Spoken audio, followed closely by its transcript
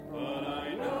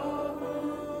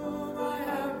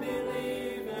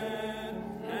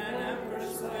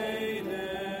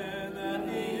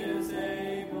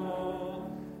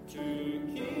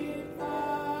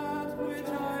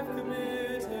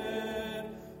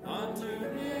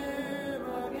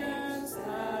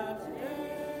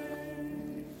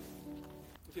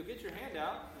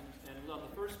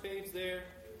first page there,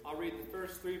 I'll read the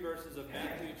first 3 verses of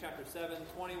Matthew chapter 7,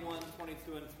 21,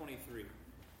 22, and 23.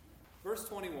 Verse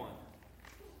 21.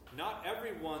 Not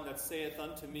every one that saith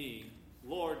unto me,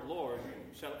 Lord, Lord,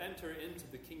 shall enter into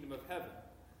the kingdom of heaven,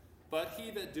 but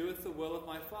he that doeth the will of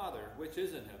my Father, which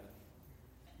is in heaven.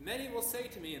 Many will say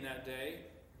to me in that day,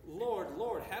 Lord,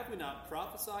 Lord, have we not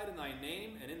prophesied in thy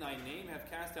name, and in thy name have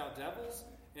cast out devils,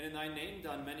 and in thy name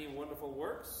done many wonderful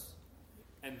works?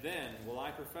 And then will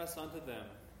I profess unto them,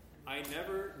 I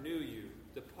never knew you.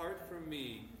 Depart from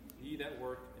me, ye that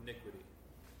work iniquity.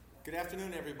 Good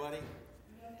afternoon, everybody.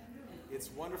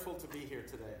 It's wonderful to be here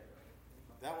today.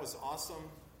 That was awesome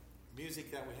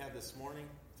music that we had this morning.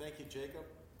 Thank you, Jacob,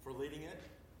 for leading it,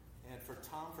 and for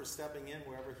Tom for stepping in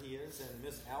wherever he is, and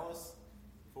Miss Alice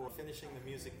for finishing the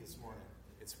music this morning.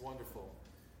 It's wonderful.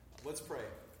 Let's pray.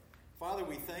 Father,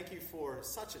 we thank you for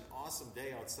such an awesome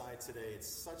day outside today. It's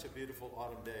such a beautiful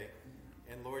autumn day.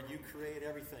 And Lord, you create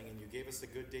everything, and you gave us a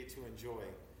good day to enjoy.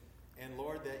 And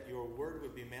Lord, that your word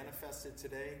would be manifested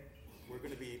today. We're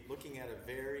going to be looking at a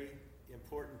very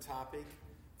important topic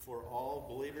for all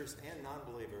believers and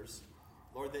non-believers.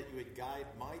 Lord, that you would guide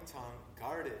my tongue,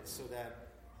 guard it, so that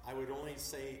I would only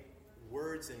say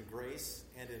words in grace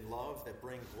and in love that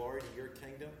bring glory to your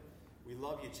kingdom. We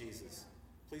love you, Jesus.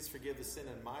 Please forgive the sin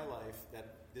in my life,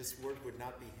 that this word would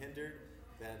not be hindered,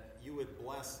 that you would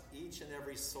bless each and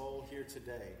every soul here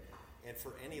today. And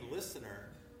for any listener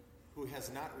who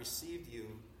has not received you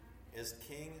as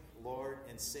King, Lord,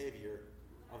 and Savior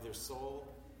of their soul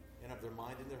and of their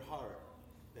mind and their heart,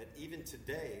 that even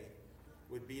today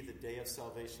would be the day of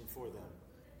salvation for them.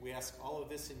 We ask all of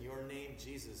this in your name,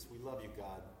 Jesus. We love you,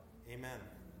 God. Amen.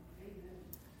 Amen.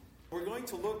 We're going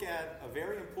to look at a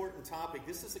very important topic.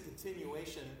 This is a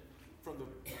continuation from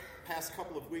the past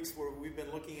couple of weeks where we've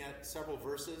been looking at several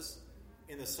verses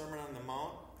in the Sermon on the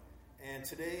Mount. And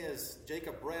today, as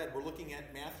Jacob read, we're looking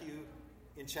at Matthew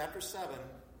in chapter 7,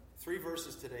 3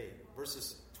 verses today,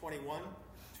 verses 21,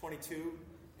 22,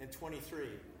 and 23.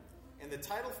 And the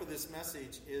title for this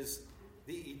message is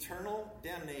The Eternal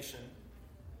Damnation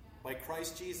by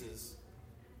Christ Jesus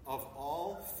of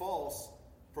All False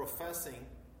Professing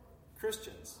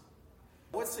Christians.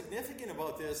 What's significant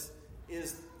about this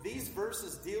is these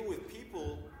verses deal with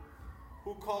people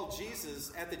who call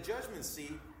Jesus at the judgment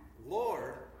seat,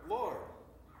 Lord, Lord.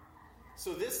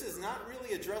 So this is not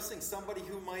really addressing somebody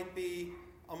who might be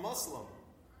a Muslim,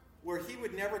 where he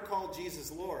would never call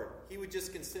Jesus Lord. He would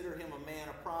just consider him a man,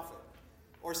 a prophet.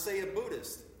 Or say a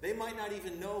Buddhist. They might not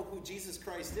even know who Jesus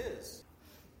Christ is.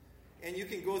 And you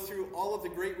can go through all of the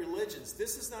great religions.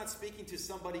 This is not speaking to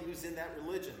somebody who's in that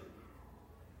religion.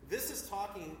 This is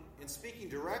talking and speaking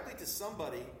directly to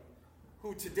somebody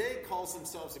who today calls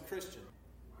themselves a Christian.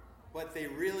 But they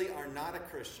really are not a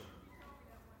Christian.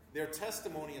 Their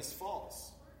testimony is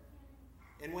false.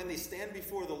 And when they stand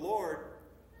before the Lord,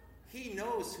 he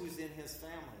knows who's in his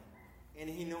family. And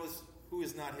he knows who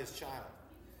is not his child.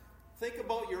 Think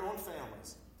about your own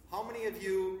families. How many of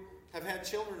you have had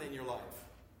children in your life?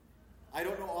 I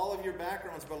don't know all of your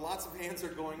backgrounds, but lots of hands are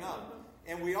going up.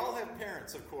 And we all have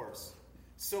parents, of course.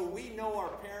 So we know our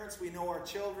parents, we know our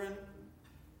children,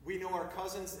 we know our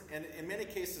cousins, and in many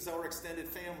cases our extended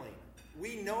family.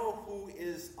 We know who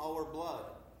is our blood,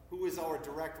 who is our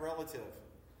direct relative.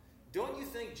 Don't you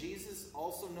think Jesus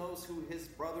also knows who his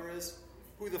brother is?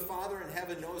 Who the Father in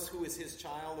heaven knows who is his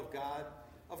child of God?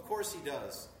 Of course he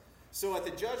does. So at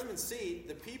the judgment seat,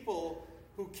 the people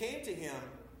who came to him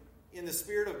in the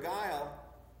spirit of guile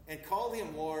and called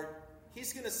him Lord,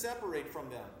 he's going to separate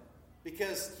from them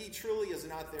because he truly is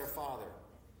not their father.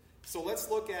 So let's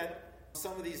look at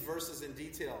some of these verses in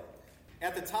detail.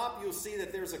 At the top, you'll see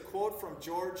that there's a quote from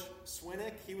George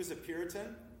Swinnock. He was a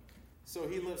Puritan, so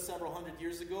he lived several hundred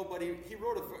years ago, but he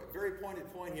wrote a very pointed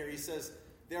point here. He says,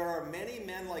 there are many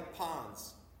men like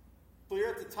ponds,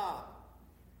 clear at the top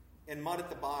and mud at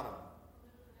the bottom,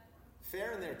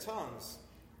 fair in their tongues,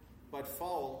 but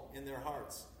foul in their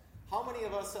hearts. How many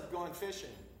of us have gone fishing?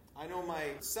 I know my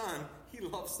son, he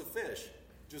loves to fish,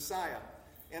 Josiah.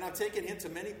 And I've taken him to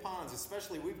many ponds,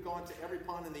 especially we've gone to every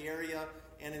pond in the area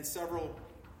and in several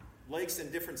lakes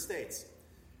in different states.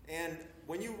 And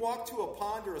when you walk to a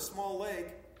pond or a small lake,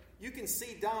 you can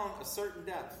see down a certain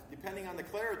depth. Depending on the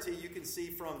clarity, you can see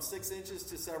from 6 inches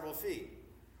to several feet.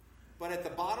 But at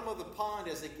the bottom of the pond,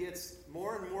 as it gets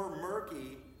more and more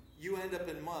murky, you end up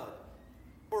in mud.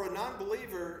 For a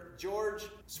non-believer, George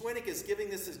Swinnock is giving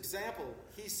this example.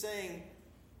 He's saying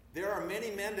there are many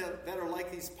men that are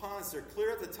like these ponds. They're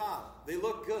clear at the top. They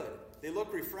look good. They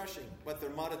look refreshing, but they're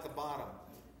mud at the bottom.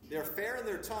 They're fair in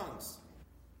their tongues.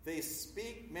 They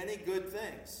speak many good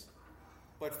things.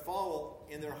 but foul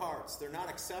in their hearts. They're not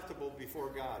acceptable before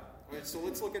God. All right, so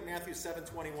let's look at Matthew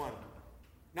 7:21.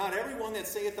 Not everyone that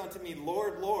saith unto me,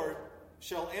 Lord, Lord,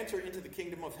 shall enter into the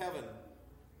kingdom of heaven,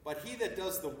 but he that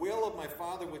does the will of my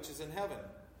Father which is in heaven.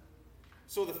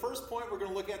 So the first point we're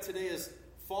going to look at today is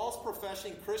false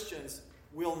professing Christians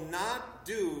will not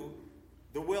do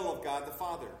the will of God the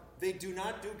Father. They do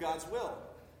not do God's will.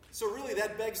 So really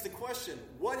that begs the question,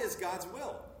 what is God's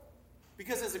will?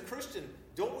 Because as a Christian,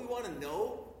 don't we want to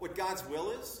know what God's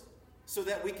will is so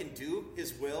that we can do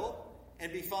his will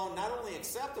and be found not only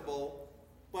acceptable,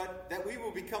 but that we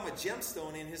will become a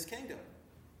gemstone in his kingdom?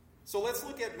 So let's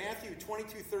look at Matthew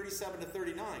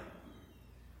 22:37-39.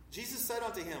 Jesus said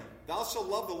unto him, Thou shalt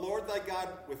love the Lord thy God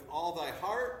with all thy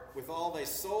heart, with all thy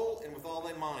soul, and with all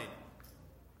thy mind.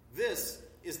 This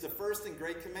is the first and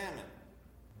great commandment.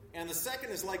 And the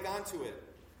second is like unto it,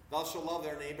 Thou shalt love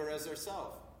thy neighbor as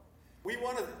thyself. We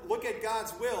want to look at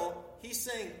God's will. He's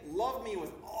saying, love me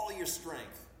with all your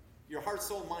strength, your heart,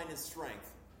 soul, mind, and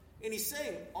strength. And he's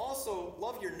saying, also,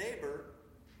 love your neighbor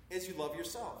as you love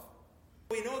yourself.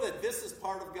 We know that this is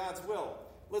part of God's will.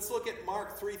 Let's look at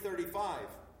Mark 3:35.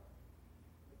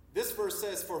 This verse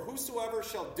says, For whosoever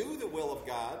shall do the will of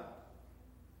God,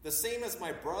 the same as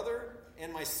my brother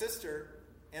and my sister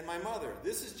and my mother.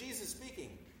 This is Jesus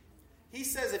speaking. He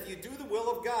says if you do the will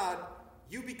of God,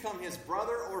 you become his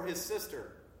brother or his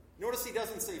sister. Notice he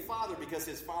doesn't say father because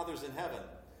his father's in heaven.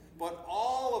 But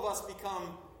all of us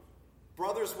become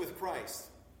brothers with Christ.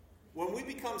 When we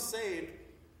become saved,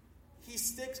 he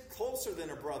sticks closer than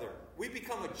a brother. We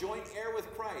become a joint heir with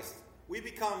Christ. We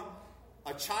become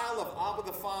a child of Abba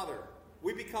the Father.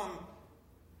 We become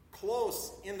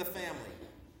close in the family.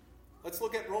 Let's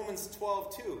look at Romans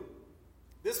 12:2.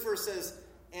 This verse says,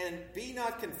 And be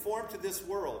not conformed to this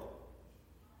world,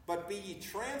 but be ye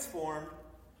transformed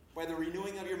by the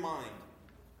renewing of your mind,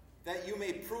 that you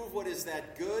may prove what is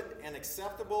that good and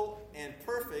acceptable and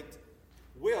perfect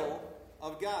will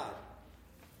of God.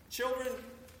 Children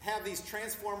have these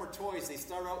transformer toys. They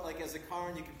start out like as a car,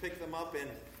 and you can pick them up and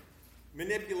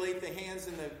manipulate the hands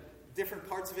and the different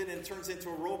parts of it, and it turns into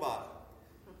a robot.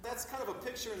 That's kind of a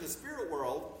picture in the spirit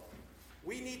world.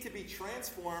 We need to be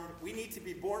transformed. We need to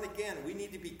be born again. We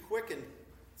need to be quickened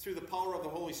through the power of the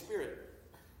Holy Spirit.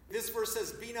 This verse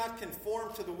says, Be not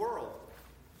conformed to the world.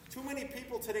 Too many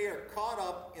people today are caught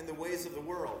up in the ways of the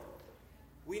world.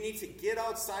 We need to get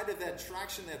outside of that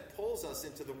traction that pulls us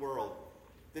into the world.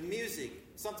 The music,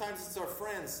 sometimes it's our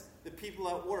friends, the people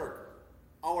at work,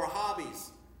 our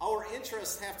hobbies. Our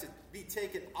interests have to be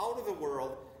taken out of the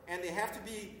world, and they have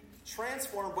to be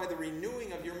transformed by the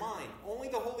renewing of your mind. Only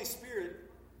the Holy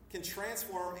Spirit can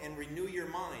transform and renew your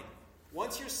mind.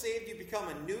 Once you're saved, you become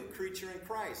a new creature in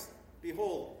Christ.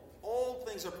 Behold, old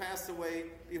things are passed away.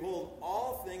 Behold,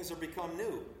 all things are become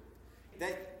new.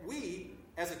 That we,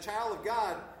 as a child of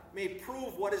God, may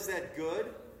prove what is that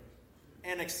good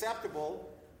and acceptable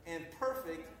and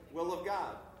perfect will of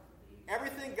God.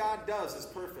 Everything God does is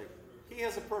perfect. He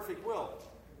has a perfect will.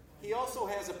 He also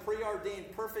has a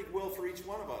preordained perfect will for each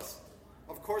one of us.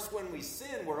 Of course, when we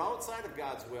sin, we're outside of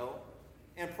God's will.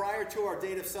 And prior to our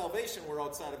date of salvation, we're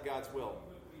outside of God's will.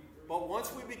 But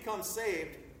once we become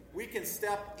saved, we can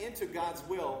step into God's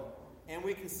will, and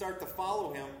we can start to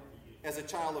follow him as a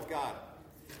child of God.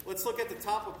 Let's look at the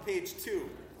top of page 2.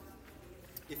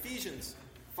 Ephesians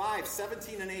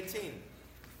 5:17 and 18.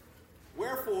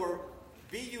 Wherefore,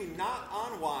 be you not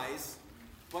unwise,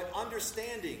 but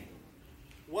understanding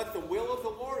what the will of the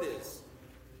Lord is.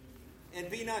 And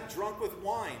be not drunk with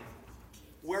wine,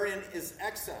 wherein is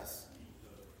excess,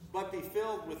 but be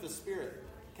filled with the Spirit.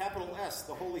 Capital S,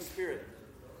 the Holy Spirit.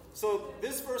 So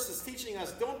this verse is teaching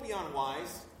us, don't be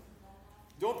unwise,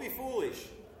 don't be foolish,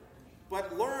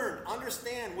 but learn,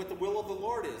 understand what the will of the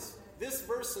Lord is. This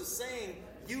verse is saying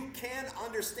you can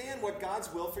understand what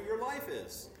God's will for your life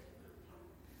is.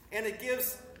 And it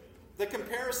gives the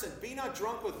comparison, be not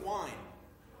drunk with wine.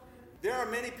 There are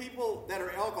many people that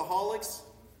are alcoholics.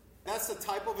 That's a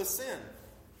type of a sin.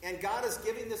 And God is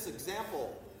giving this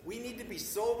example. We need to be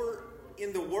sober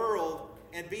in the world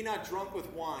and be not drunk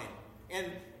with wine.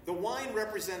 And the wine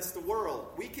represents the world.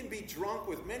 We can be drunk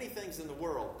with many things in the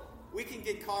world. We can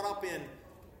get caught up in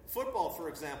football, for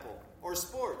example, or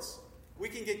sports. We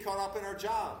can get caught up in our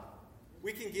job.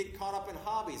 We can get caught up in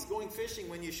hobbies, going fishing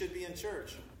when you should be in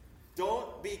church.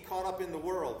 Don't be caught up in the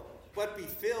world, but be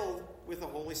filled with the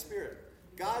Holy Spirit.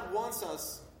 God wants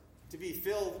us to be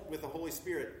filled with the Holy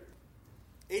Spirit.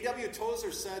 A.W.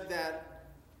 Tozer said that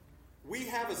we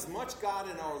have as much God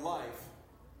in our life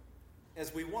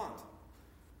as we want.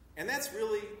 And that's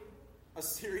really a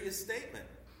serious statement.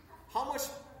 How much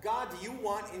God do you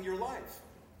want in your life?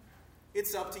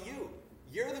 It's up to you.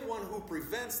 You're the one who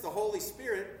prevents the Holy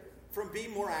Spirit from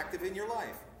being more active in your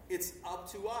life. It's up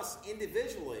to us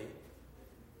individually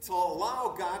to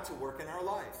allow God to work in our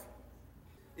life.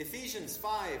 Ephesians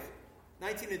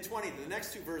 5:19 and 20, the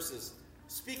next two verses.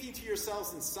 Speaking to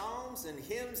yourselves in psalms and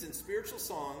hymns and spiritual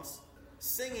songs,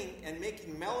 singing and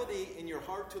making melody in your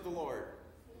heart to the Lord,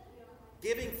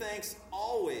 giving thanks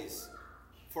always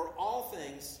for all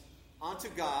things unto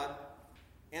God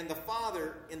and the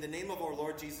Father in the name of our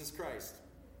Lord Jesus Christ.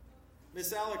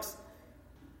 Miss Alex,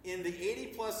 in the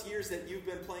 80-plus years that you've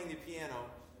been playing the piano,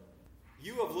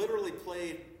 you have literally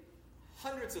played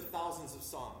hundreds of thousands of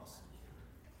songs.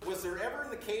 Was there ever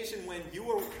an occasion when you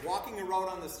were walking around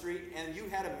on the street and you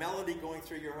had a melody going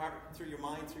through your heart, through your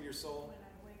mind, through your soul?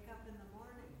 When I wake up in the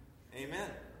morning. Amen.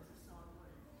 There's a song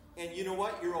word. And you know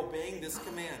what? You're obeying this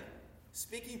command.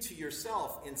 Speaking to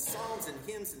yourself in psalms and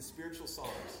hymns and spiritual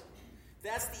songs.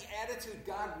 That's the attitude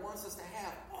God wants us to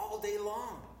have all day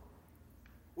long.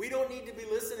 We don't need to be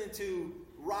listening to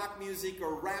rock music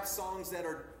or rap songs that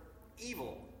are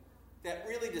evil, that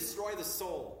really destroy the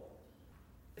soul.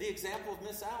 The example of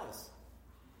Miss Alice.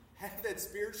 Have that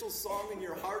spiritual song in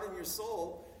your heart and your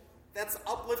soul that's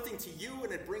uplifting to you,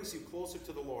 and it brings you closer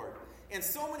to the Lord. And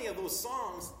so many of those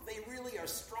songs, they really are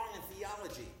strong in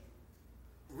theology.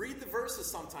 Read the verses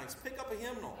sometimes. Pick up a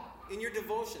hymnal in your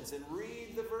devotions and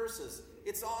read the verses.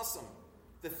 It's awesome.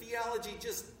 The theology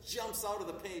just jumps out of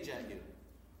the page at you.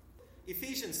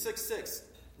 Ephesians 6:6.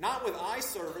 Not with eye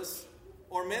service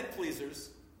or men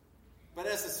pleasers, but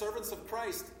as the servants of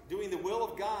Christ, doing the will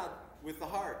of God with the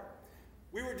heart.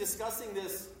 We were discussing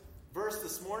this verse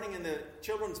this morning in the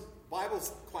children's Bible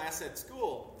class at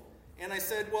school. And I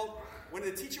said, well, when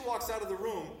the teacher walks out of the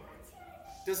room,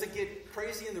 does it get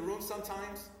crazy in the room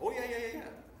sometimes? Oh, yeah.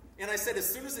 And I said, as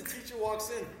soon as the teacher walks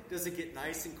in, does it get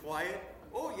nice and quiet?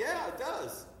 Oh, yeah, it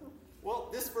does. Well,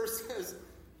 this verse says,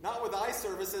 not with eye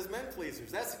service as men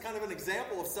pleasers. That's kind of an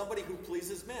example of somebody who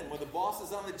pleases men. When the boss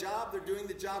is on the job, they're doing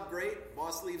the job great.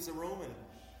 Boss leaves the room, and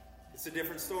it's a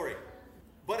different story.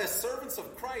 But as servants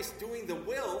of Christ, doing the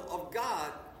will of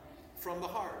God from the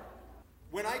heart.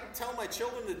 When I tell my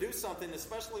children to do something,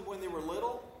 especially when they were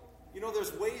little,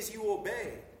 there's ways you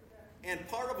obey. And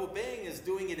part of obeying is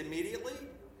doing it immediately,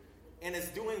 and it's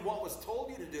doing what was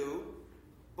told you to do.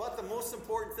 But the most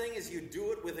important thing is you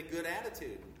do it with a good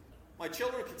attitude. My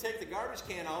children can take the garbage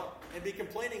can out and be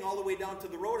complaining all the way down to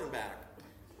the road and back.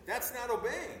 That's not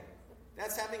obeying.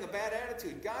 That's having a bad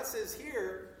attitude. God says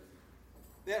here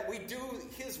that we do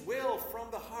His will from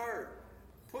the heart.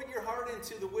 Put your heart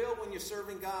into the will when you're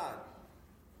serving God.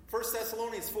 1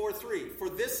 Thessalonians 4:3. For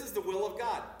this is the will of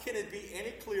God. Can it be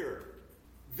any clearer?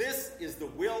 This is the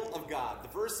will of God. The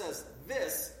verse says,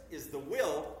 this is the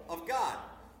will of God.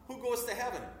 Who goes to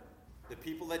heaven? The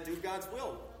people that do God's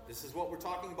will. This is what we're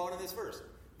talking about in this verse.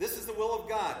 This is the will of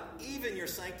God, even your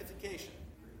sanctification.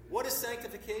 What is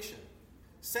sanctification?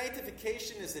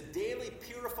 Sanctification is a daily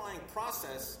purifying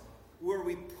process where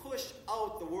we push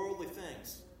out the worldly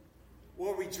things,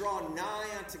 where we draw nigh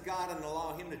unto God and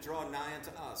allow Him to draw nigh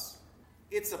unto us.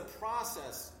 It's a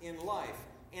process in life,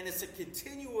 and it's a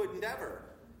continual endeavor.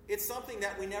 It's something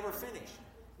that we never finish.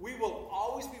 We will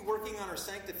always be working on our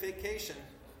sanctification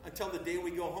until the day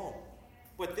we go home.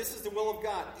 But this is the will of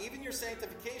God, even your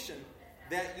sanctification,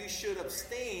 that you should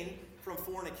abstain from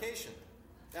fornication.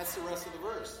 That's the rest of the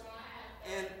verse.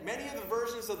 And many of the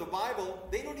versions of the Bible,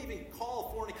 they don't even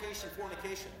call fornication.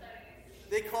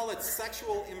 They call it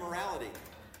sexual immorality.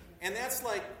 And that's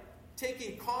like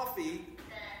taking coffee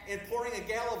and pouring a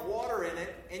gallon of water in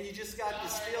it, and you just got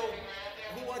distilled.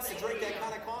 Who wants to drink that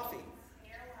kind of coffee?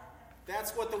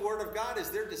 That's what the Word of God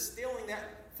is. They're distilling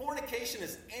that. Fornication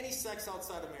is any sex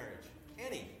outside of marriage.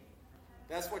 Any.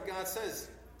 That's what God says.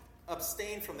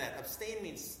 Abstain from that. Abstain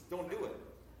means don't do it.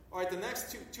 All right, the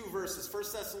next two verses, 1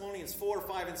 Thessalonians 4,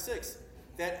 5, and 6.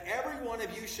 That every one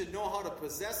of you should know how to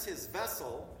possess his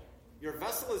vessel. Your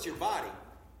vessel is your body.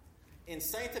 In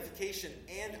sanctification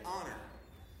and honor.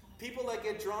 People that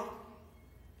get drunk,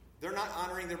 they're not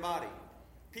honoring their body.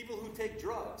 People who take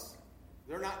drugs,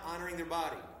 they're not honoring their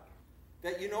body.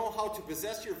 That you know how to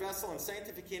possess your vessel in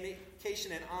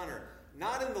sanctification and honor.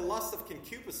 Not in the lust of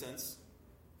concupiscence,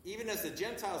 even as the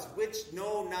Gentiles which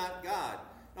know not God.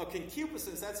 Now,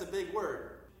 concupiscence, that's a big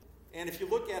word. And if you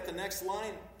look at the next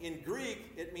line, in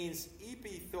Greek, it means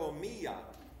epithomia.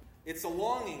 It's a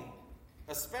longing,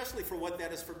 especially for what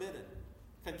that is forbidden.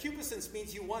 Concupiscence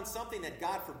means you want something that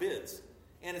God forbids.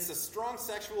 And it's a strong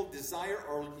sexual desire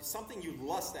or something you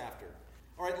lust after.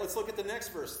 All right, let's look at the next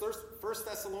verse. 1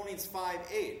 Thessalonians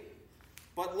 5:8.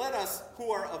 But let us,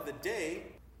 who are of the day,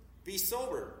 be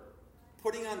sober,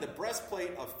 putting on the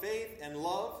breastplate of faith and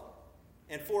love,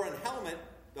 and for an helmet,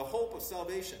 the hope of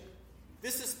salvation.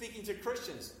 This is speaking to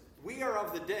Christians. We are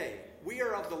of the day. We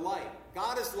are of the light.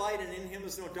 God is light, and in him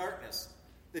is no darkness.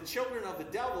 The children of the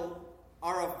devil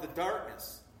are of the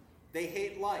darkness. They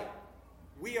hate light.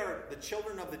 We are the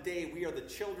children of the day. We are the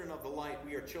children of the light.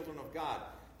 We are children of God.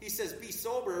 He says, be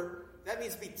sober. That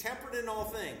means be temperate in all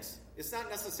things. It's not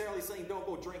necessarily saying don't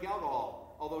go drink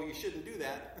alcohol, although you shouldn't do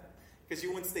that because you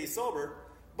wouldn't stay sober.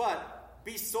 But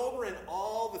be sober in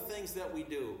all the things that we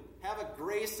do. Have a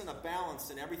grace and a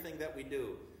balance in everything that we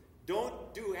do.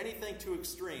 Don't do anything too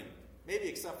extreme, maybe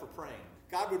except for praying.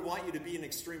 God would want you to be an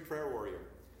extreme prayer warrior.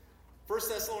 1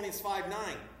 Thessalonians 5:9,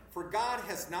 for God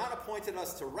has not appointed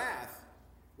us to wrath.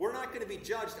 We're not going to be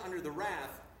judged under the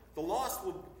wrath. The lost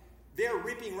they're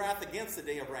reaping wrath against the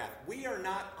day of wrath. We are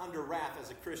not under wrath as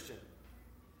a Christian,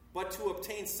 but to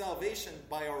obtain salvation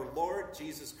by our Lord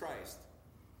Jesus Christ.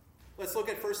 Let's look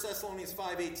at 1 Thessalonians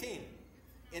 5:18.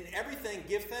 In everything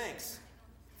give thanks,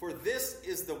 for this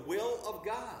is the will of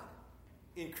God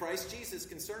in Christ Jesus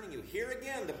concerning you. Here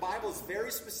again, the Bible is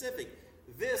very specific.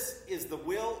 This is the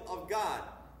will of God.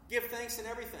 Give thanks in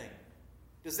everything.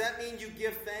 Does that mean you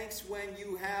give thanks when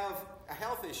you have a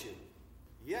health issue?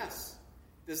 Yes.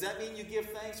 Does that mean you give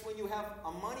thanks when you have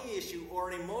a money issue or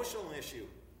an emotional issue?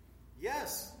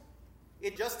 Yes.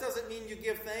 It just doesn't mean you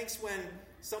give thanks when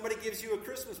somebody gives you a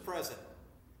Christmas present.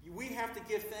 We have to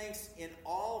give thanks in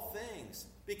all things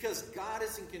because God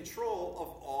is in control of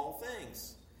all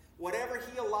things. Whatever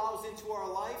he allows into our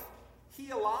life, he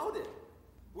allowed it.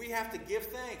 We have to give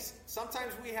thanks.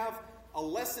 Sometimes we have a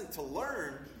lesson to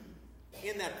learn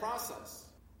in that process.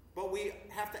 But we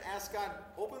have to ask God,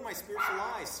 open my spiritual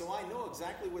eyes so I know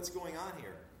exactly what's going on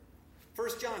here.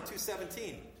 1 John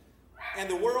 2:17. And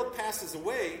the world passes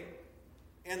away,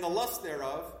 and the lust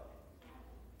thereof,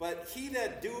 but he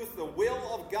that doeth the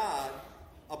will of God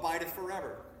abideth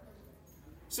forever.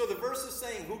 So the verse is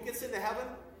saying, who gets into heaven?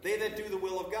 They that do the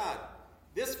will of God.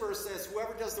 This verse says,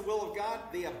 whoever does the will of God,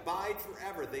 they abide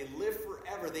forever. They live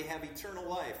forever. They have eternal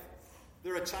life.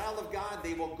 They're a child of God.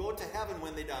 They will go to heaven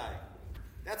when they die.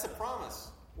 That's a promise.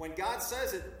 When God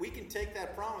says it, we can take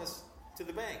that promise to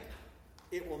the bank.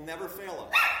 It will never fail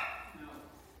us.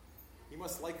 You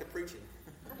must like the preaching.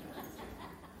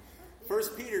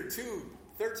 1 Peter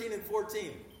 2:13 and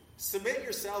 14. Submit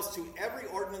yourselves to every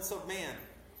ordinance of man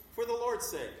for the Lord's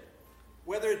sake,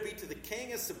 whether it be to the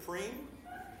king as supreme,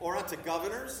 or unto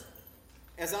governors,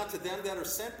 as unto them that are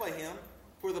sent by him,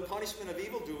 for the punishment of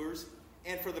evildoers,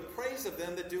 and for the praise of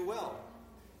them that do well.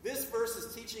 This verse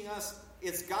is teaching us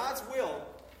it's God's will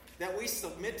that we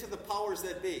submit to the powers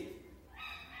that be.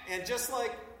 And just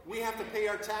like we have to pay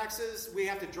our taxes, we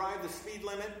have to drive the speed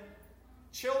limit,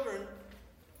 children,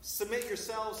 submit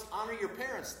yourselves, honor your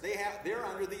parents. They're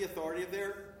under the authority of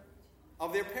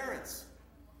their parents.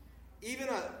 Even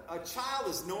a child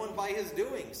is known by his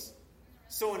doings.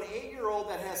 So an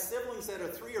 8-year-old that has siblings that are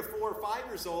 3 or 4 or 5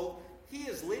 years old, he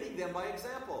is leading them by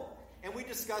example. And we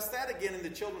discussed that again in the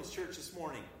children's church this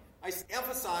morning. I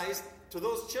emphasized to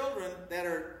those children that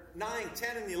are 9,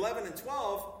 10, and 11, and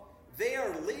 12, they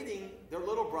are leading their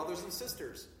little brothers and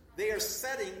sisters. They are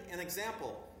setting an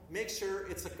example. Make sure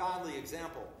it's a godly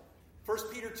example.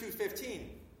 1 Peter 2:15,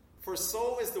 for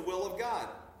so is the will of God.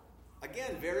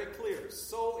 Again, very clear.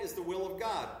 So is the will of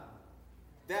God,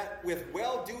 that with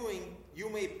well-doing you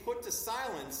may put to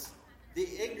silence the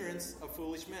ignorance of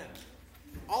foolish men.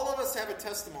 All of us have a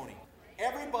testimony.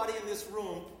 Everybody in this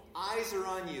room, eyes are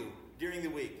on you during the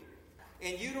week.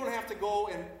 And you don't have to go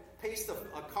and paste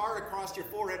a card across your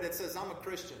forehead that says, I'm a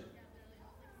Christian.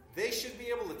 They should be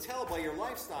able to tell by your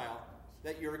lifestyle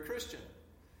that you're a Christian.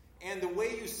 And the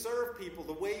way you serve people,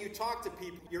 the way you talk to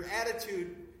people, your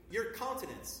attitude, your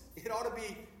countenance, it ought to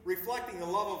be reflecting the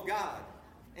love of God.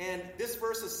 And this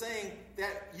verse is saying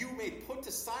that you may put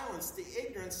to silence the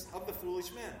ignorance of the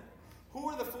foolish men. Who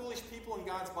are the foolish people in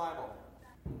God's Bible?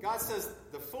 God says,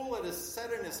 the fool that is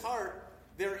said in his heart,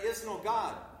 there is no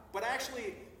God. But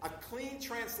actually, a clean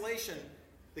translation,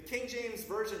 the King James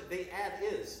Version, they add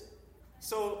is.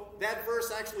 So that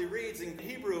verse actually reads in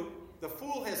Hebrew, the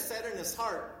fool has said in his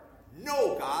heart,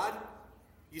 no God.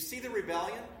 You see the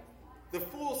rebellion? The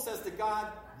fool says to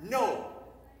God, no.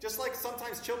 Just like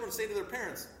sometimes children say to their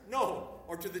parents, no.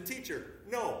 Or to the teacher,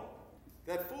 no.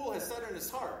 That fool has said in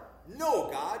his heart, no,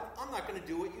 God, I'm not going to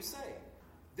do what you say.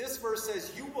 This verse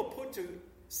says you will put to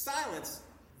silence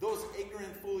those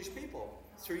ignorant, foolish people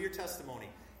through your testimony.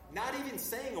 Not even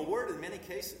saying a word in many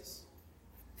cases.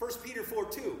 1 Peter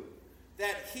 4:2,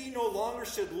 that he no longer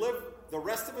should live the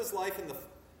rest of his life in the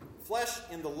flesh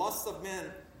in the lusts of men,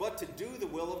 but to do the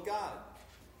will of God.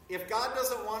 If God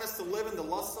doesn't want us to live in the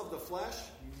lusts of the flesh,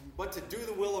 but to do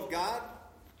the will of God,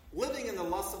 living in the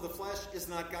lusts of the flesh is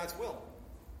not God's will.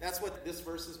 That's what this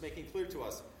verse is making clear to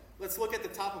us. Let's look at the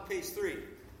top of page 3.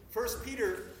 1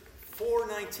 Peter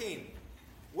 4:19.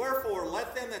 Wherefore,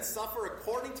 let them that suffer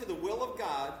according to the will of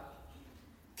God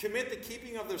commit the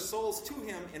keeping of their souls to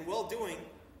him in well-doing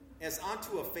as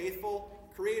unto a faithful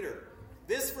Creator.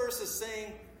 This verse is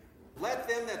saying, let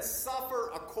them that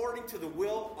suffer according to the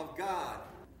will of God.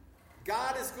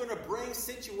 God is going to bring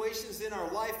situations in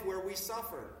our life where we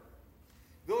suffer.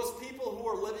 Those people who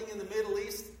are living in the Middle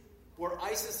East, where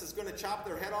ISIS is going to chop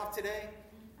their head off today,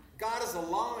 God is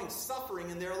allowing suffering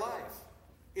in their life.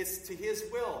 It's to his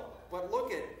will. But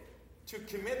look at, to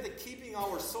commit the keeping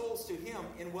our souls to him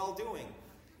in well-doing.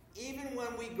 Even when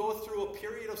we go through a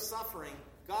period of suffering,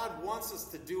 God wants us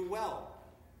to do well.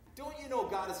 Don't you know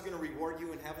God is going to reward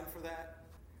you in heaven for that?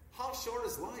 How short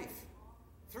is life?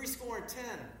 70.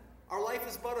 Our life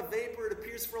is but a vapor. It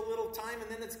appears for a little time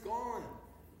and then it's gone.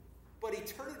 But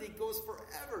eternity goes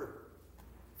forever.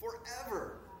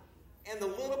 Forever. And the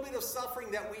little bit of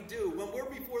suffering that we do, when we're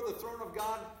before the throne of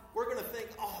God, we're going to think,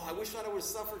 oh, I wish that I would have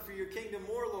suffered for your kingdom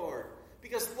more, Lord.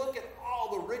 Because look at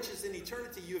all the riches in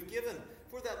eternity you've given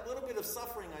for that little bit of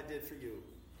suffering I did for you.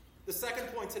 The second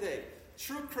point today,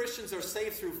 true Christians are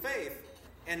saved through faith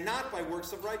and not by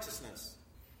works of righteousness.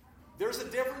 There's a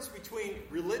difference between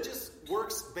religious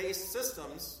works-based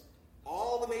systems,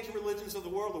 all the major religions of the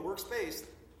world are works-based,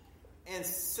 and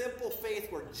simple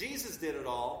faith where Jesus did it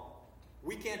all.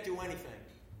 We can't do anything.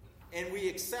 And we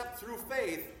accept through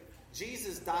faith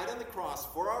Jesus died on the cross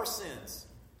for our sins.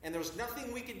 And there's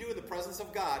nothing we can do in the presence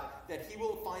of God that he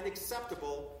will find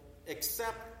acceptable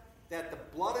except that the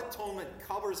blood atonement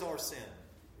covers our sin.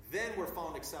 Then we're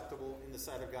found acceptable in the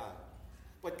sight of God.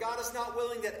 But God is not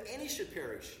willing that any should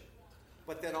perish,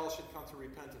 but that all should come to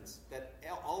repentance, that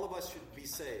all of us should be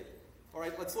saved. All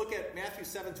right, let's look at Matthew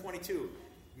 7:22.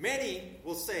 Many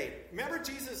will say, remember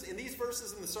Jesus in these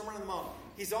verses in the Sermon on the Mount,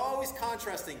 he's always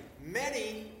contrasting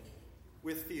many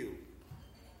with few.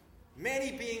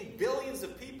 Many being billions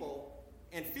of people,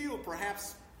 and few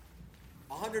perhaps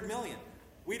 100 million.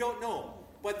 We don't know.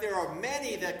 But there are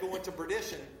many that go into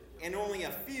perdition, and only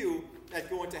a few that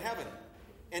go into heaven.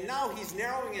 And now he's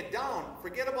narrowing it down.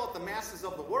 Forget about the masses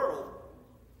of the world.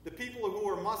 The people who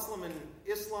are Muslim and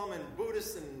Islam and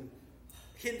Buddhist and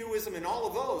Hinduism and all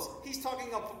of those. He's talking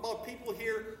about people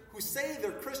here who say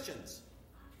they're Christians.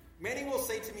 Many will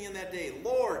say to me in that day,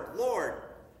 Lord, Lord,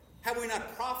 have we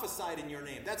not prophesied in your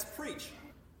name? That's preach.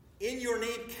 In your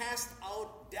name cast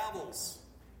out devils.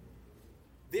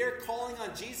 They're calling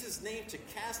on Jesus' name to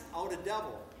cast out a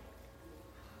devil.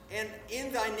 And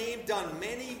in thy name done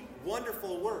many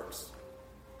wonderful works.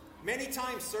 Many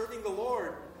times serving the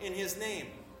Lord in his name.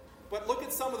 But look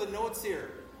at some of the notes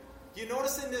here. Do you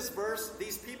notice in this verse,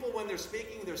 these people when they're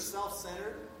speaking, they're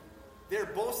self-centered. They're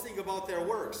boasting about their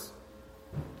works.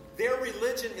 Their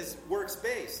religion is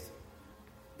works-based.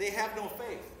 They have no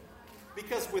faith.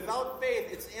 Because without faith,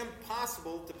 it's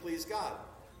impossible to please God.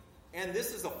 And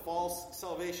this is a false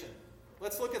salvation.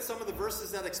 Let's look at some of the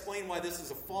verses that explain why this is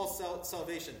a false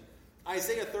salvation.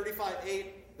 Isaiah 35:8,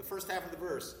 the first half of the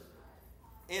verse.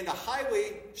 And a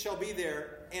highway shall be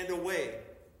there, and a way.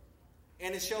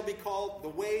 And it shall be called the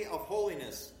way of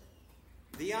holiness.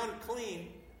 The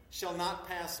unclean shall not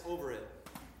pass over it.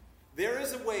 There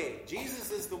is a way.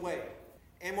 Jesus is the way.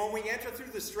 And when we enter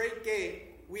through the straight gate,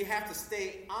 we have to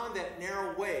stay on that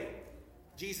narrow way.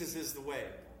 Jesus is the way.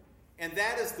 And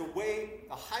that is the way,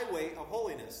 the highway of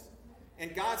holiness.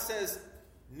 And God says,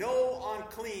 no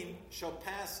unclean shall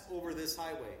pass over this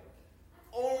highway.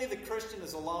 Only the Christian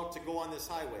is allowed to go on this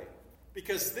highway.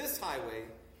 Because this highway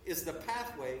is the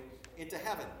pathway into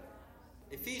heaven.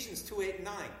 Ephesians 2:8 and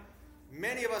 9.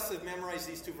 Many of us have memorized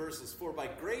these two verses. For by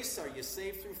grace are you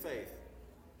saved through faith.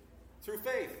 Through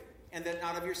faith. And that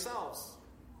not of yourselves.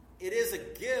 It is a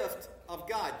gift of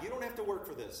God. You don't have to work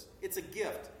for this. It's a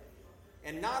gift.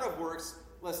 And not of works,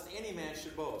 lest any man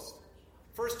should boast.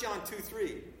 1 John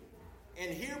 2:3.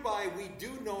 And hereby we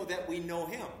do know that we know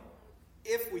him,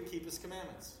 if we keep his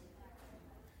commandments.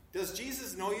 Does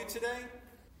Jesus know you today?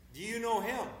 Do you know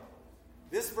him?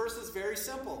 This verse is very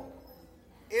simple.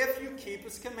 If you keep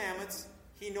his commandments,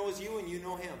 he knows you and you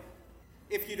know him.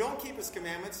 If you don't keep his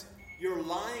commandments, you're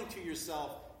lying to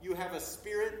yourself. You have a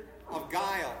spirit of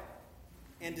guile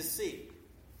and deceit.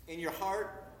 And your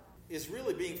heart is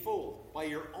really being fooled by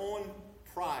your own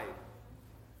pride.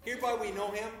 Hereby we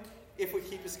know him if we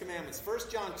keep his commandments. 1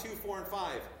 John 2:4 and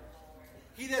 5.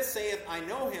 He that saith, I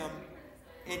know him,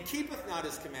 and keepeth not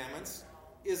his commandments,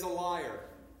 is a liar,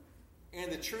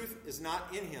 and the truth is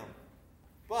not in him.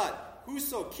 But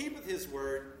whoso keepeth his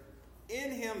word,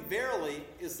 in him verily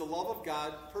is the love of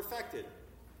God perfected.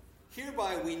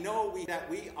 Hereby we know that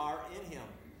we are in him.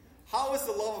 How is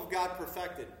the love of God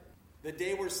perfected? The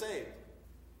day we're saved.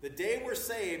 The day we're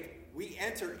saved, we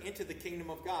enter into the kingdom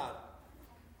of God.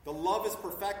 The love is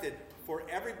perfected for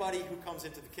everybody who comes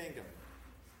into the kingdom.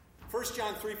 1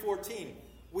 John 3:14.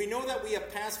 We know that we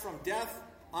have passed from death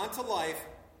unto life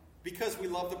because we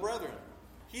love the brethren.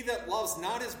 He that loves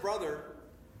not his brother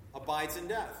abides in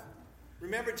death.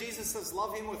 Remember, Jesus says,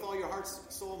 love him with all your heart,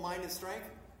 soul, mind, and strength.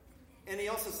 And he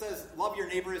also says, love your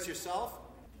neighbor as yourself.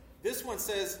 This one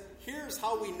says, here's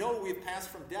how we know we've passed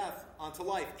from death unto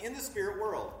life in the spirit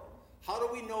world. How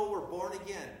do we know we're born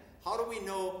again? How do we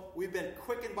know we've been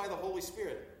quickened by the Holy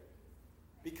Spirit?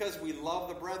 Because we love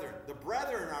the brethren. The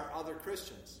brethren are other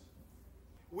Christians.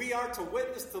 We are to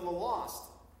witness to the lost,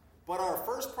 but our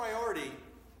first priority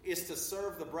is to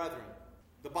serve the brethren,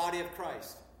 the body of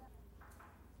Christ.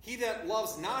 He that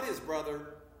loves not his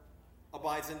brother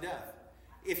abides in death.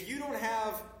 If you don't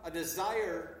have a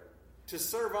desire to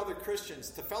serve other Christians,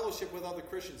 to fellowship with other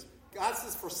Christians, God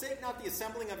says, forsake not the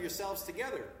assembling of yourselves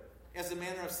together, as the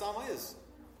manner of some is.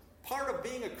 Part of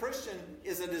being a Christian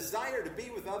is a desire to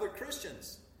be with other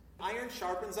Christians. Iron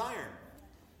sharpens iron.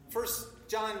 1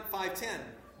 John 5:10.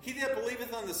 He that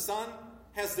believeth on the Son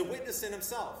has the witness in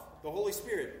himself, the Holy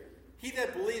Spirit. He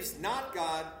that believes not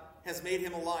God has made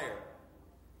him a liar,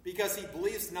 because he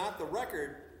believes not the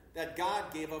record that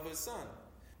God gave of his Son.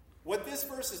 What this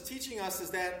verse is teaching us is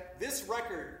that this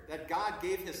record that God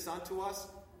gave his Son to us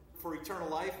for eternal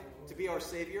life, to be our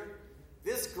Savior,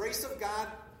 this grace of God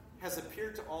has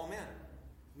appeared to all men.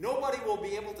 Nobody will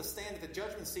be able to stand at the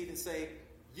judgment seat and say,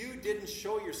 you didn't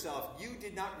show yourself, you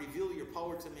did not reveal your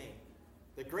power to me.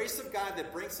 The grace of God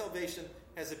that brings salvation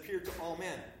has appeared to all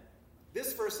men.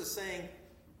 This verse is saying,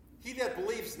 he that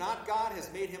believes not God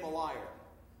has made him a liar.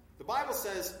 The Bible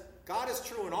says God is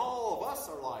true and all of us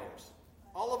are liars.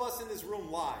 All of us in this room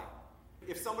lie.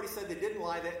 If somebody said they didn't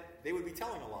lie, that they would be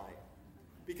telling a lie.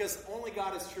 Because only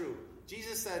God is true.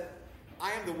 Jesus said,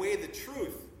 I am the way, the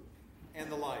truth,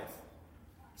 and the life.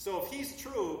 So if he's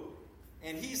true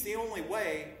and he's the only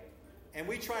way, and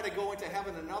we try to go into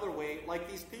heaven another way, like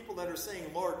these people that are saying,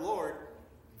 Lord, Lord,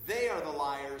 they are the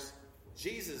liars.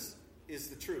 Jesus is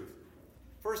the truth.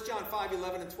 1 John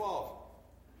 5:11 and 12.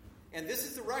 And this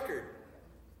is the record,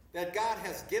 that God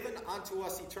has given unto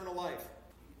us eternal life,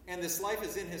 and this life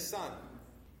is in his Son.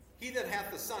 He that hath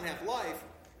the Son hath life,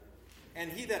 and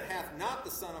he that hath not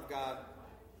the Son of God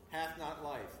hath not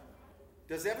life.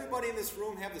 Does everybody in this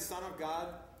room have the Son of God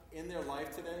in their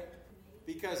life today?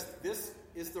 Because this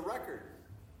is the record.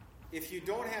 If you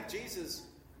don't have Jesus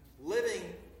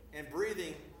living and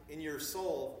breathing in your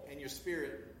soul and your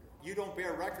spirit, you don't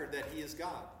bear record that he is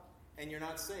God, and you're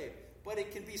not saved. But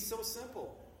it can be so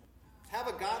simple. Have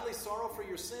a godly sorrow for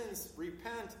your sins,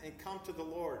 repent, and come to the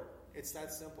Lord. It's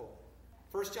that simple.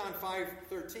 1 John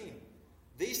 5:13.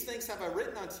 These things have I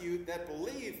written unto you that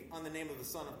believe on the name of the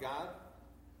Son of God,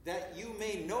 that you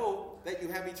may know that you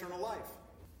have eternal life,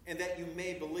 and that you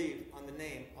may believe on the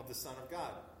name of the Son of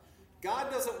God.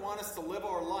 God doesn't want us to live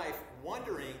our life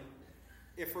wondering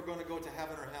if we're going to go to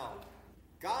heaven or hell.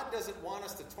 God doesn't want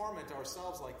us to torment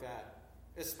ourselves like that,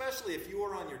 especially if you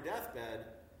were on your deathbed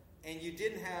and you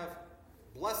didn't have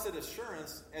blessed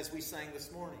assurance, as we sang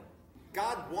this morning.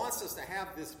 God wants us to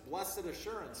have this blessed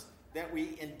assurance that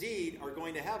we indeed are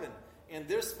going to heaven. And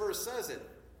this verse says it.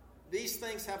 These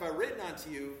things have I written unto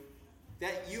you,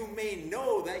 that you may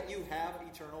know that you have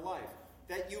eternal life.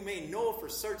 That you may know for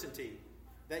certainty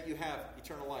that you have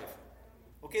eternal life.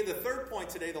 Okay, the third point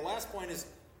today, the last point, is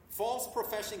false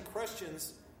professing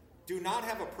Christians do not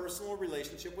have a personal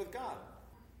relationship with God.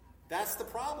 That's the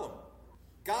problem.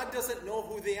 God doesn't know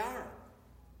who they are.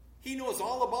 He knows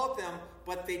all about them,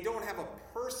 but they don't have a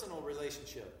personal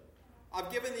relationship.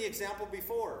 I've given the example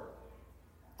before.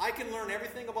 I can learn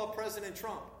everything about President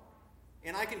Trump,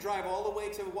 and I can drive all the way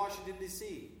to Washington,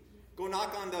 D.C., go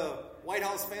knock on the White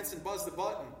House fence and buzz the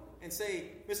button and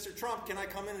say, Mr. Trump, can I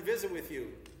come in and visit with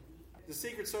you? The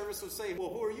Secret Service would say, well,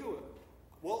 who are you?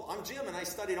 Well, I'm Jim, and I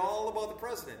studied all about the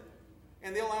president.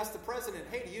 And they'll ask the president,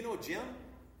 hey, do you know Jim?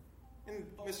 And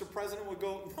Mr. President would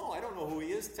go, no, I don't know who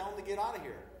he is. Tell him to get out of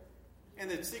here. And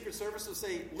the Secret Service will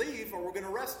say, leave or we're going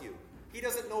to arrest you. He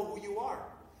doesn't know who you are.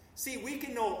 See, we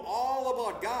can know all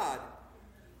about God,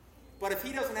 but if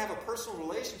he doesn't have a personal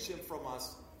relationship from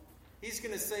us, he's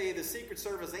going to say, the Secret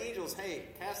Service angels, hey,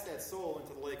 cast that soul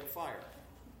into the lake of fire.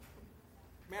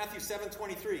 Matthew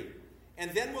 7:23.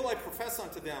 And then will I profess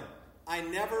unto them, I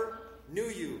never knew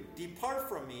you. Depart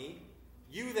from me,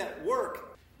 you that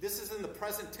work. This is in the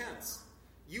present tense.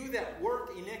 you that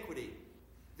work iniquity.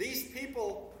 These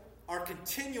people are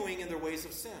continuing in their ways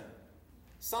of sin.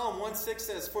 Psalm 1:6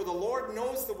 says, for the Lord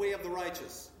knows the way of the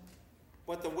righteous,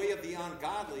 but the way of the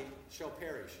ungodly shall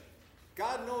perish.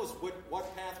 God knows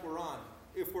what path we're on,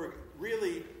 if we're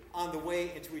really on the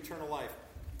way into eternal life.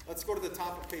 Let's go to the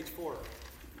top of page 4.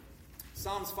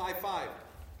 Psalms 5:5.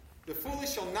 The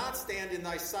foolish shall not stand in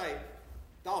thy sight.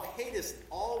 Thou hatest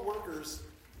all workers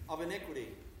of iniquity.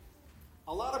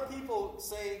 A lot of people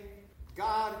say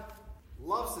God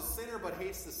loves the sinner but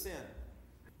hates the sin.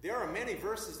 There are many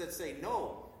verses that say,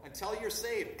 no, until you're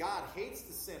saved, God hates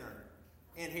the sinner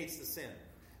and hates the sin.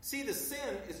 See, the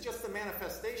sin is just a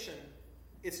manifestation.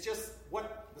 It's just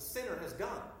what the sinner has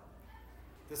done.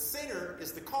 The sinner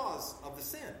is the cause of the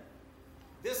sin.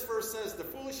 This verse says, the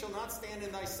foolish shall not stand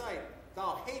in thy sight.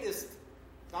 Thou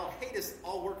hatest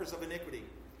all workers of iniquity.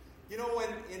 You know, when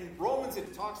in Romans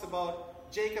it talks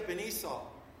about Jacob and Esau,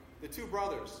 the two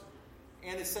brothers.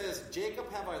 And it says,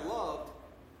 Jacob have I loved,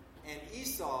 and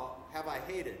Esau have I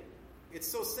hated. It's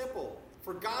so simple.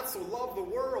 For God so loved the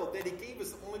world that he gave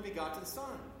his only begotten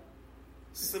Son.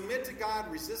 Submit to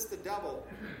God, resist the devil,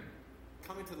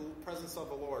 come into the presence of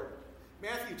the Lord.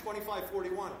 Matthew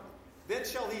 25:41. Then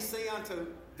shall he say unto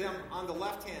them on the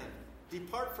left hand,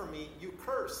 depart from me, you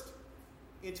cursed,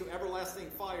 into everlasting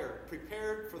fire,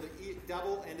 prepared for the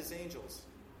devil and his angels.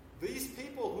 These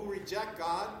people who reject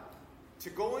God, to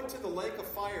go into the lake of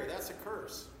fire, that's a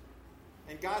curse.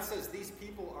 And God says these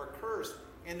people are cursed,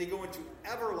 and they go into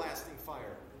everlasting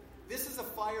fire. This is a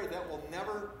fire that will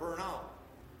never burn out.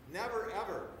 Never,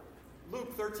 ever.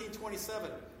 Luke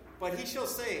 13:27. But he shall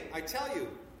say, I tell you,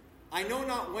 I know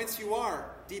not whence you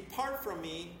are. Depart from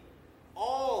me,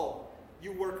 all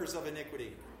you workers of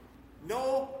iniquity.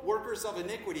 No workers of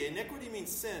iniquity. Iniquity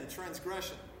means sin,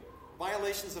 transgression,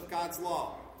 violations of God's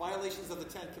law, violations of the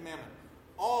Ten Commandments.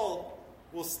 All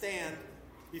will stand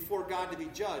before God to be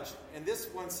judged. And this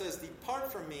one says,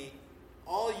 depart from me,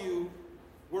 all you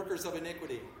workers of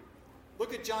iniquity.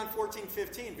 Look at John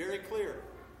 14:15, very clear.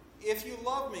 If you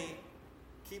love me,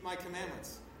 keep my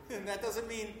commandments. And that doesn't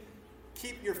mean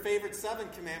keep your favorite 7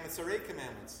 commandments or 8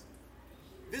 commandments.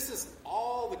 This is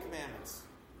all the commandments.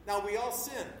 Now, we all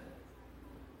sin.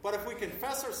 But if we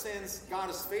confess our sins, God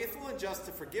is faithful and just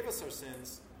to forgive us our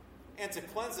sins and to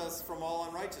cleanse us from all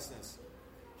unrighteousness.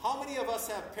 How many of us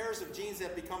have pairs of jeans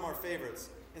that become our favorites?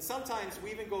 And sometimes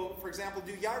we even go, for example,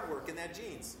 do yard work in that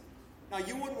jeans. Now,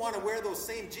 you wouldn't want to wear those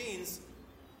same jeans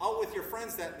out with your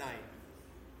friends that night.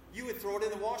 You would throw it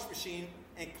in the wash machine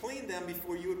and clean them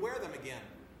before you would wear them again.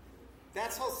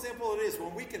 That's how simple it is.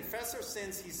 When we confess our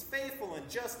sins, he's faithful and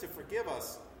just to forgive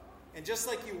us. And just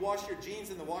like you wash your jeans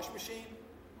in the wash machine,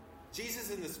 Jesus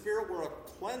in the spirit world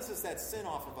cleanses that sin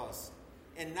off of us.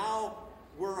 And now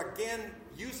we're again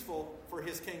useful for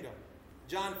his kingdom.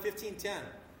 John 15:10.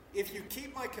 If you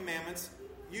keep my commandments,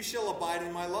 you shall abide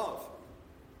in my love,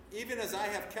 even as I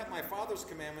have kept my Father's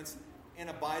commandments and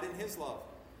abide in his love.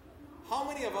 How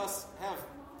many of us have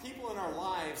people in our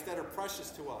lives that are precious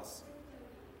to us?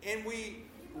 And we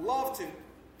love to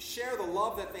share the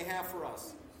love that they have for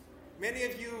us. Many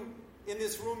of you in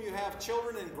this room, you have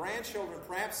children and grandchildren,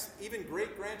 perhaps even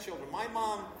great-grandchildren. My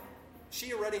mom,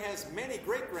 she already has many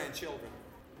great-grandchildren.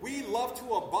 We love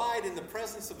to abide in the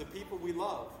presence of the people we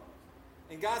love.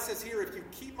 And God says here, if you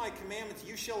keep my commandments,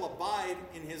 you shall abide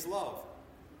in his love.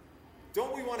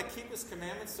 Don't we want to keep his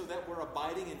commandments so that we're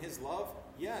abiding in his love?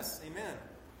 Yes, amen.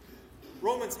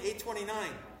 Romans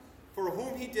 8:29. For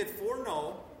whom he did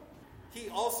foreknow, he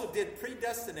also did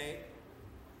predestinate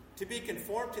to be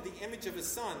conformed to the image of his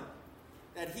Son,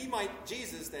 that he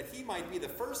might be the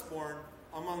firstborn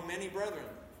among many brethren.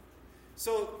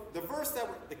 So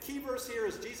the key verse here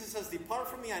is Jesus says, depart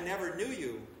from me, I never knew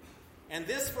you. And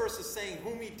this verse is saying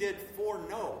whom he did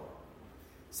foreknow.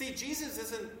 See, Jesus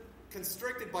isn't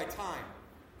constricted by time.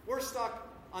 We're stuck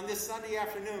on this Sunday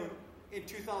afternoon in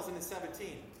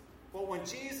 2017. But when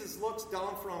Jesus looks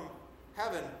down from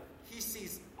heaven, he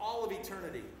sees all of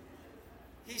eternity.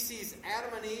 He sees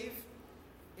Adam and Eve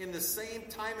in the same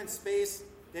time and space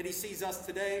that he sees us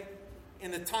today,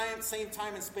 in the same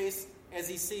time and space as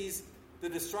he sees the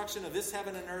destruction of this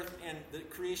heaven and earth and the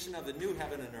creation of the new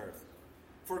heaven and earth.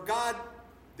 For God,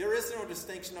 there is no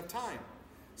distinction of time.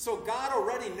 So God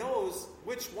already knows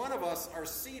which one of us are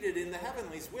seated in the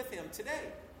heavenlies with him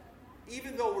today,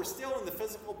 even though we're still in the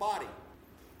physical body.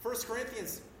 1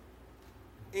 Corinthians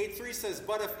 8:3 says,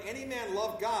 but if any man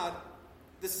love God,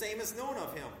 the same is known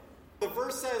of him. The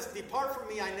verse says, depart from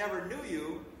me, I never knew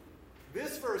you.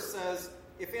 This verse says,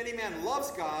 if any man loves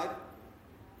God,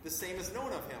 the same is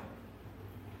known of him.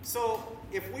 So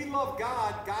if we love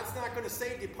God, God's not going to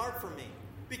say, depart from me.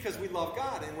 because we love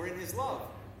God and we're in His love.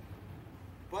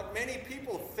 But many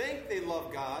people think they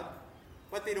love God,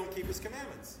 but they don't keep His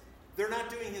commandments. They're not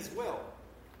doing His will.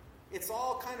 It's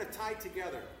all kind of tied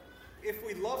together. If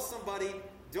we love somebody,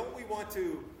 don't we want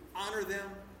to honor them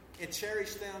and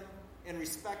cherish them and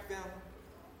respect them?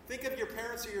 Think of your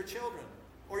parents or your children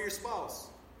or your spouse.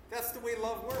 That's the way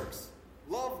love works.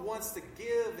 Love wants to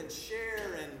give and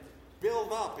share and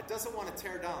build up. It doesn't want to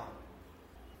tear down.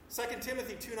 2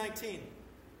 Timothy 2:19.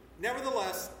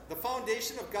 Nevertheless, the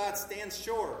foundation of God stands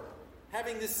sure,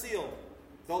 having this seal: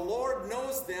 the Lord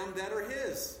knows them that are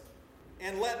His.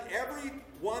 And let every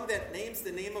one that names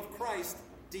the name of Christ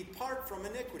depart from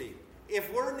iniquity.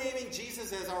 If we're naming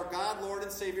Jesus as our God, Lord,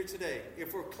 and Savior today,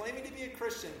 if we're claiming to be a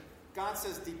Christian, God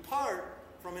says, depart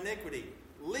from iniquity.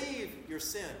 Leave your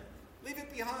sin. Leave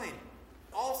it behind.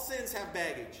 All sins have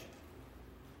baggage.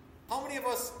 How many of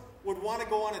us would want to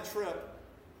go on a trip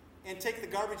and take the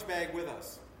garbage bag with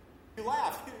us? You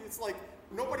laugh. It's like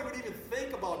nobody would even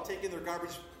think about taking their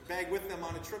garbage bag with them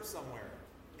on a trip somewhere.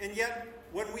 And yet,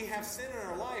 when we have sin in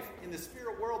our life, in the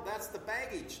spirit world, that's the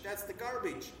baggage. That's the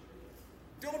garbage.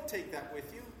 Don't take that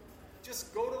with you.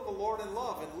 Just go to the Lord in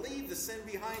love and leave the sin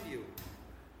behind you.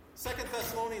 2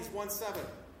 Thessalonians 1:7.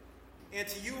 And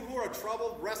to you who are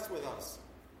troubled, rest with us,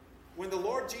 when the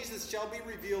Lord Jesus shall be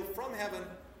revealed from heaven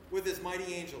with His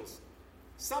mighty angels.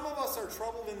 Some of us are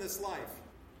troubled in this life.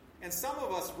 And some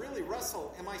of us really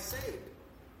wrestle, am I saved?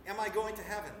 Am I going to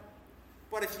heaven?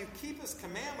 But if you keep His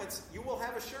commandments, you will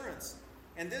have assurance.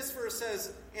 And this verse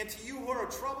says, and to you who are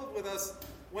troubled with us,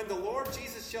 when the Lord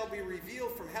Jesus shall be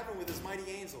revealed from heaven with His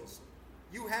mighty angels.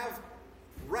 You have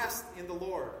rest in the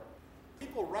Lord.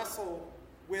 People wrestle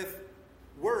with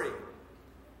worry.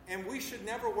 And we should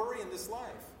never worry in this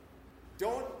life.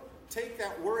 Don't take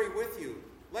that worry with you.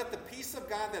 Let the peace of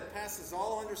God that passes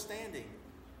all understanding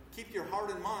keep your heart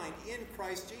and mind in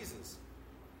Christ Jesus.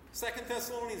 2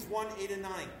 Thessalonians 1:8 and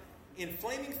 9. In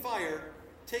flaming fire,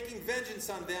 taking vengeance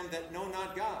on them that know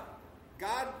not God.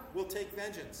 God will take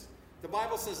vengeance. The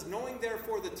Bible says, knowing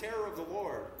therefore the terror of the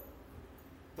Lord.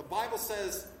 The Bible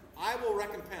says, I will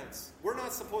recompense. We're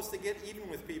not supposed to get even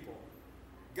with people.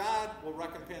 God will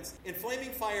recompense. In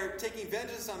flaming fire, taking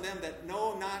vengeance on them that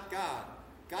know not God.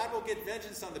 God will get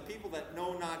vengeance on the people that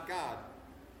know not God,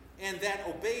 and that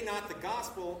obey not the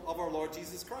gospel of our Lord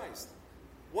Jesus Christ.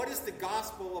 What is the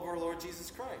gospel of our Lord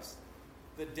Jesus Christ?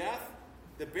 The death,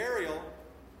 the burial,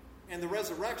 and the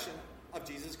resurrection of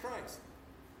Jesus Christ.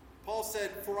 Paul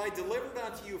said, for I delivered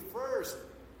unto you first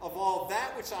of all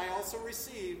that which I also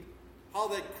received, how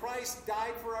that Christ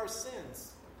died for our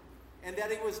sins, and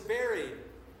that He was buried,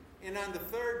 and on the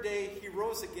third day He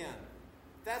rose again.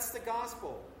 That's the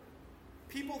gospel.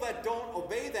 People that don't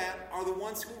obey that are the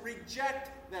ones who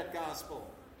reject that gospel.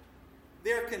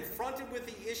 They're confronted with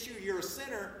the issue, you're a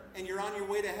sinner and you're on your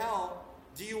way to hell.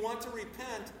 Do you want to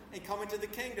repent and come into the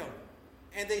kingdom?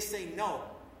 And they say, no.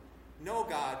 No,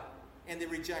 God. And they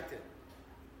reject it.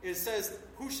 It says,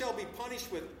 who shall be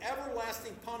punished with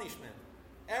everlasting punishment,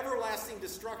 everlasting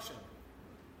destruction?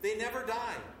 They never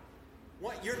die.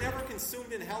 You're never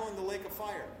consumed in hell in the lake of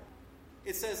fire.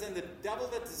 It says, and the devil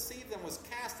that deceived them was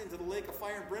cast into the lake of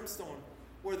fire and brimstone,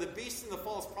 where the beast and the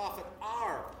false prophet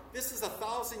are. This is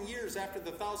 1,000 years after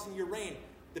the 1,000-year reign.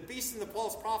 The beast and the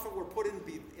false prophet were put in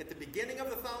at the beginning of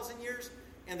the 1,000 years,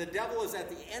 and the devil is at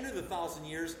the end of the 1,000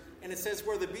 years. And it says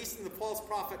where the beast and the false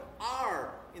prophet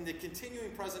are in the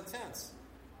continuing present tense.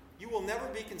 You will never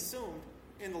be consumed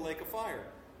in the lake of fire,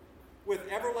 with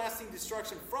everlasting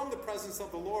destruction from the presence of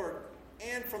the Lord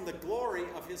and from the glory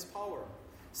of His power.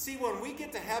 See, when we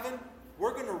get to heaven,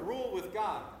 we're going to rule with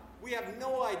God. We have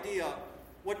no idea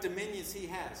what dominions He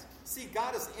has. See,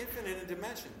 God is infinite in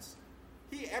dimensions.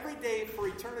 Every day for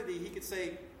eternity, He could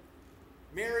say,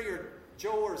 Mary or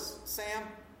Joe or Sam,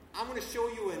 I'm going to show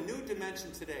you a new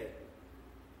dimension today.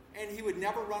 And He would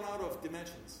never run out of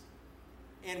dimensions.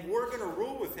 And we're going to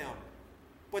rule with Him.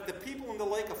 But the people in the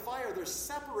lake of fire, they're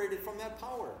separated from that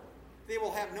power. They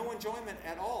will have no enjoyment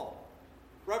at all.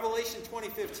 Revelation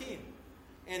 20:15.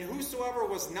 And whosoever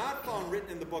was not found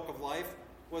written in the book of life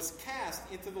was cast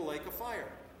into the lake of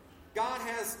fire. God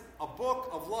has a book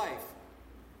of life.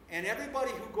 And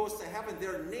everybody who goes to heaven,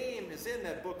 their name is in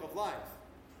that book of life.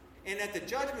 And at the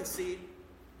judgment seat,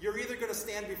 you're either going to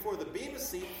stand before the bema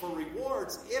seat for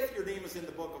rewards if your name is in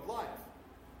the book of life.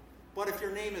 But if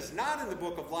your name is not in the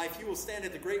book of life, you will stand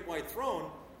at the great white throne,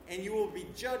 and you will be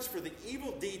judged for the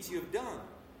evil deeds you have done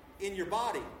in your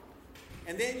body.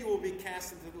 And then you will be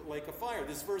cast into the lake of fire.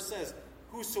 This verse says,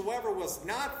 whosoever was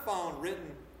not found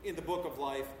written in the book of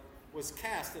life was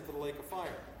cast into the lake of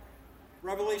fire.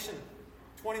 Revelation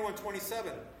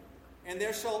 21:27. and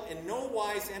there shall in no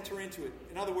wise enter into it.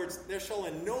 In other words, there shall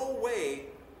in no way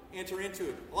enter into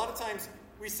it. A lot of times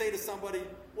we say to somebody,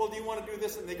 well, do you want to do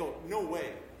this? And they go, no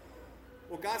way.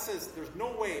 Well, God says there's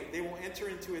no way they will enter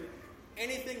into it.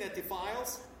 Anything that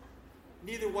defiles,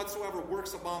 neither whatsoever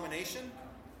works abomination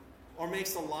or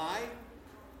makes a lie,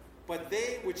 but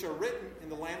they which are written in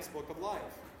the Lamb's book of life.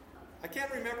 I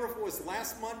can't remember if it was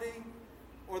last Monday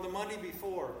or the Monday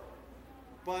before,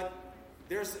 but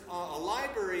there's a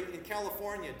library in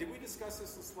California. Did we discuss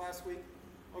this last week?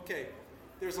 Okay.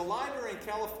 There's a library in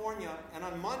California, and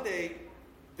on Monday,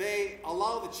 they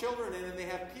allow the children in, and they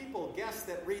have people, guests,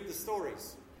 that read the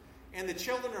stories. And the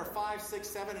children are 5, 6,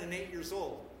 7, and 8 years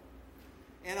old.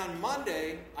 And on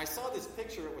Monday, I saw this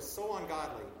picture. It was so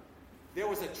ungodly. There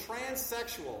was a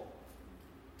transsexual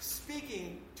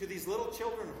speaking to these little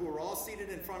children who were all seated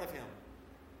in front of him.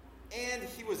 And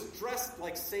he was dressed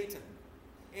like Satan.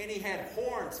 And he had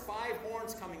horns, 5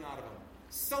 horns coming out of him.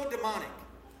 So demonic.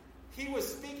 He was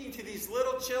speaking to these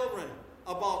little children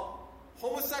about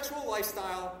homosexual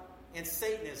lifestyle and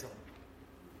Satanism.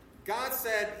 God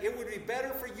said it would be better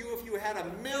for you if you had a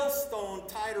millstone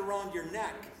tied around your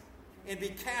neck and be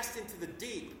cast into the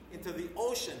deep, into the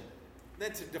ocean,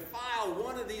 than to defile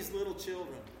one of these little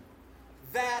children.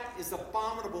 That is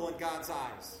abominable in God's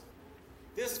eyes.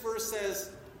 This verse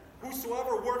says,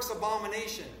 whosoever works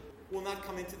abomination will not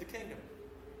come into the kingdom,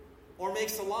 or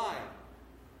makes a lie.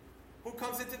 Who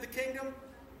comes into the kingdom?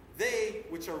 They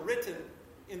which are written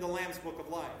in the Lamb's book of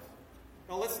life.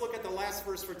 Now let's look at the last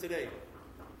verse for today.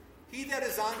 He that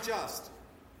is unjust.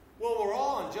 Well, we're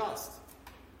all unjust.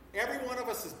 Every one of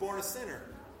us is born a sinner.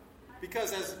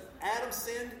 Because as Adam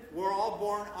sinned, we're all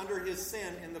born under his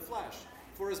sin in the flesh.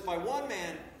 For as by one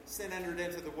man sin entered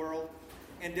into the world,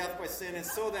 and death by sin, and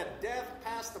so that death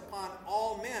passed upon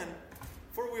all men,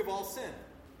 for we have all sinned.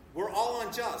 We're all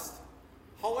unjust.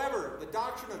 However, the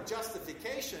doctrine of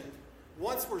justification,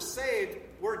 once we're saved,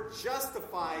 we're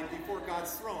justified before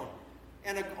God's throne.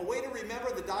 And a way to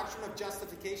remember the doctrine of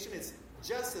justification is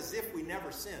just as if we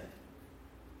never sinned.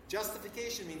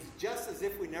 Justification means just as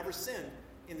if we never sinned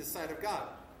in the sight of God.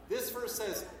 This verse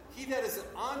says, he that is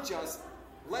unjust,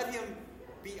 let him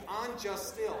be unjust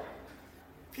still.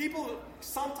 People,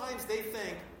 sometimes they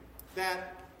think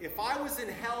that if I was in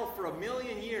hell for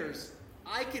 1,000,000 years,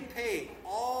 I could pay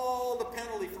all the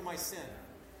penalty for my sin.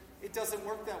 It doesn't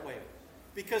work that way.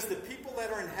 Because the people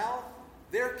that are in hell,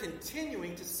 they're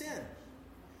continuing to sin.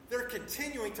 They're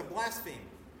continuing to blaspheme.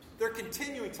 They're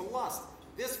continuing to lust.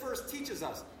 This verse teaches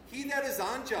us, he that is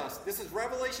unjust, this is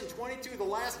Revelation 22, the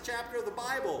last chapter of the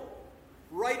Bible,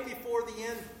 right before the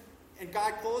end, and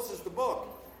God closes the book.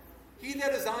 He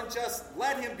that is unjust,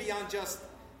 let him be unjust.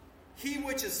 He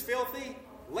which is filthy,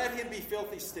 let him be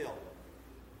filthy still.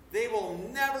 They will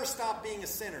never stop being a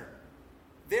sinner.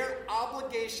 Their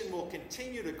obligation will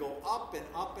continue to go up and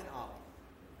up and up.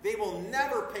 They will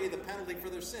never pay the penalty for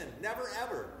their sin. Never,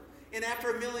 ever. And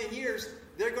after 1,000,000 years,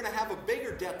 they're going to have a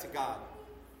bigger debt to God.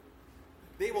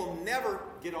 They will never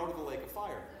get out of the lake of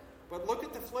fire. But look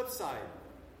at the flip side.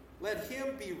 Let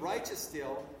him be righteous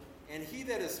still, and he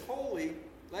that is holy,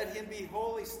 let him be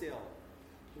holy still.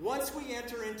 Once we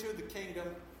enter into the kingdom,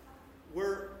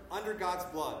 we're under God's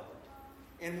blood.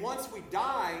 And once we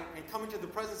die and come into the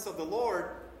presence of the Lord,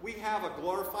 we have a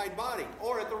glorified body.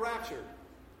 Or at the rapture,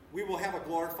 we will have a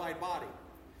glorified body.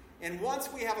 And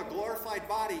once we have a glorified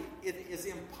body, it is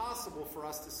impossible for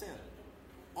us to sin.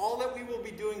 All that we will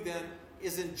be doing then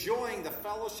is enjoying the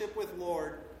fellowship with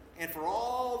Lord and for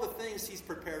all the things he's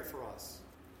prepared for us.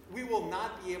 We will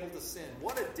not be able to sin.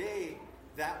 What a day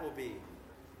that will be.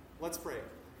 Let's pray.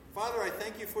 Father, I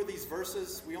thank you for these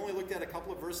verses. We only looked at a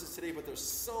couple of verses today, but they're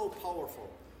so powerful.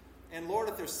 And Lord,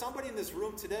 if there's somebody in this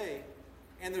room today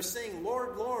and they're saying,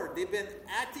 Lord, Lord, they've been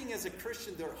acting as a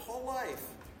Christian their whole life,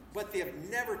 but they have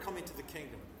never come into the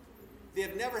kingdom. They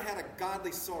have never had a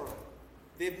godly sorrow.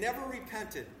 They have never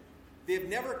repented. They have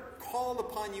never called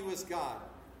upon you as God.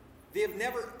 They have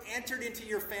never entered into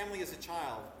your family as a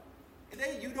child.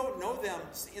 Today, you don't know them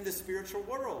in the spiritual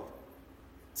world.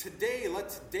 Today, let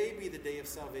today be the day of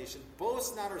salvation.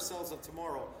 Boast not ourselves of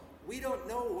tomorrow. We don't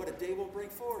know what a day will bring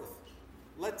forth.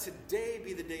 Let today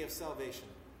be the day of salvation.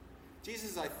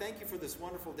 Jesus, I thank you for this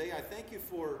wonderful day. I thank you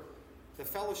for the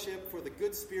fellowship, for the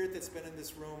good spirit that's been in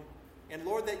this room. And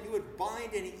Lord, that you would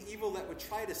bind any evil that would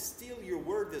try to steal your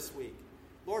word this week.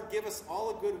 Lord, give us all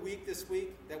a good week this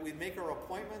week, that we make our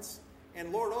appointments.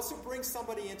 And Lord, also bring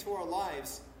somebody into our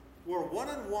lives where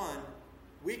one-on-one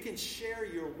we can share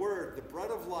your word, the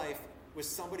bread of life, with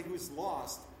somebody who's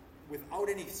lost without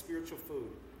any spiritual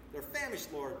food. They're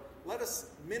famished, Lord. Let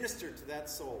us minister to that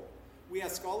soul. We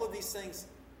ask all of these things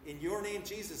In your name,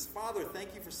 Jesus. Father,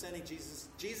 thank you for sending Jesus.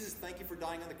 Jesus, thank you for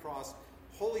dying on the cross.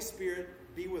 Holy Spirit,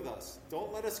 be with us.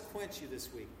 Don't let us quench you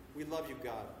this week. We love you,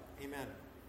 God. Amen.